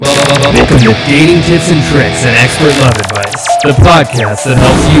to Dating Tips and Tricks and Expert Love Advice, the podcast that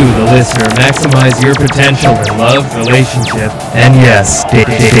helps you, the listener, maximize your potential in love, relationship, and yes,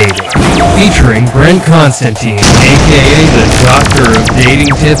 dating. Featuring Brent Constantine, aka the Doctor of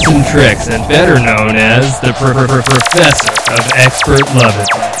Dating Tips and Tricks, and better known as the Professor of Expert Love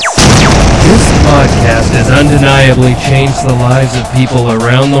Advice. This podcast has undeniably changed the lives of people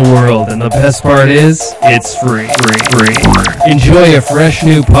around the world, and the best part is, it's free. Enjoy a fresh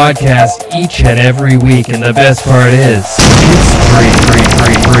new podcast each and every week, and the best part is, it's free.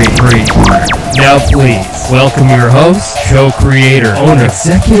 Now please, welcome your host, show creator, owner,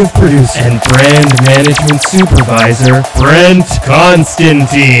 executive producer, and brand management supervisor, Brent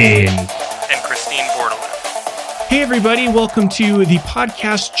Constantine. Hey everybody, welcome to the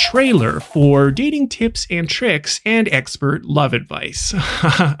podcast trailer for Dating Tips and Tricks and Expert Love Advice.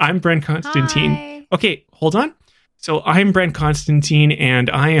 I'm Brent Constantine. Hi. Okay, hold on. So I'm Brent Constantine and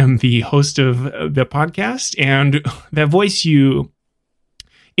I am the host of the podcast, and that voice you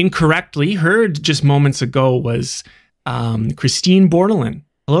incorrectly heard just moments ago was Christine Bordelin.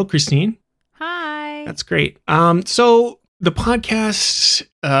 Hello, Christine. Hi. That's great. So the podcast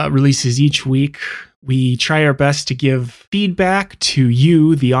releases each week. We try our best to give feedback to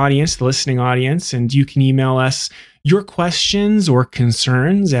you, the audience, the listening audience, and you can email us your questions or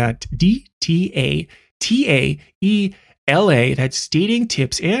concerns at DTATAELA, that's Dating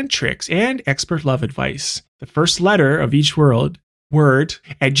Tips and Tricks and Expert Love Advice, the first letter of each word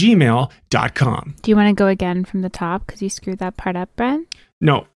at gmail.com. Do you want to go again from the top because you screwed that part up, Brent?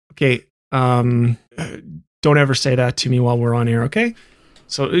 No. Okay. Don't ever say that to me while we're on air, okay?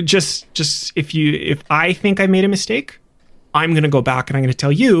 So just if I think I made a mistake, I'm going to go back and I'm going to tell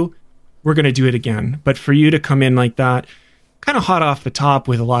you we're going to do it again. But for you to come in like that, kind of hot off the top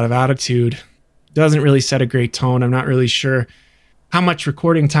with a lot of attitude, doesn't really set a great tone. I'm not really sure how much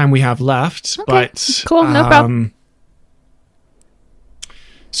recording time we have left, Okay. but Cool, no problem.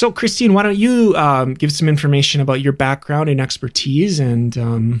 So Christine, why don't you give some information about your background and expertise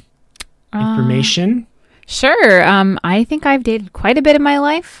and information? Sure. I think I've dated quite a bit in my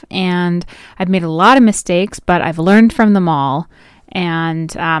life, and I've made a lot of mistakes, but I've learned from them all.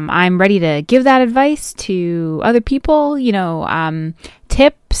 And I'm ready to give that advice to other people,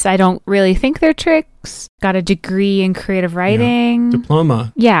 tips. I don't really think they're tricks. Got a degree in creative writing.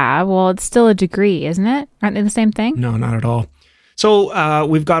 Diploma. Yeah, well, it's still a degree, isn't it? Aren't they the same thing? No, not at all. So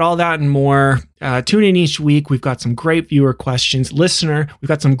we've got all that and more. Tune in each week. We've got some great viewer questions. We've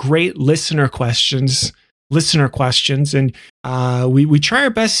got some great listener questions, and we try our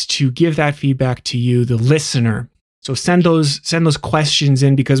best to give that feedback to you, the listener. So send those questions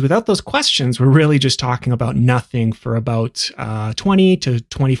in, because without those questions, we're really just talking about nothing for about 20 to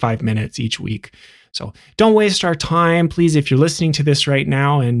 25 minutes each week. So don't waste our time, please. If you're listening to this right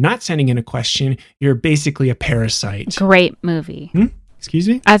now and not sending in a question, you're basically a parasite. Great movie. Excuse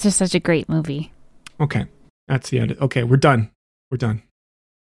me? That's just such a great movie. Okay. That's the end. Okay, we're done.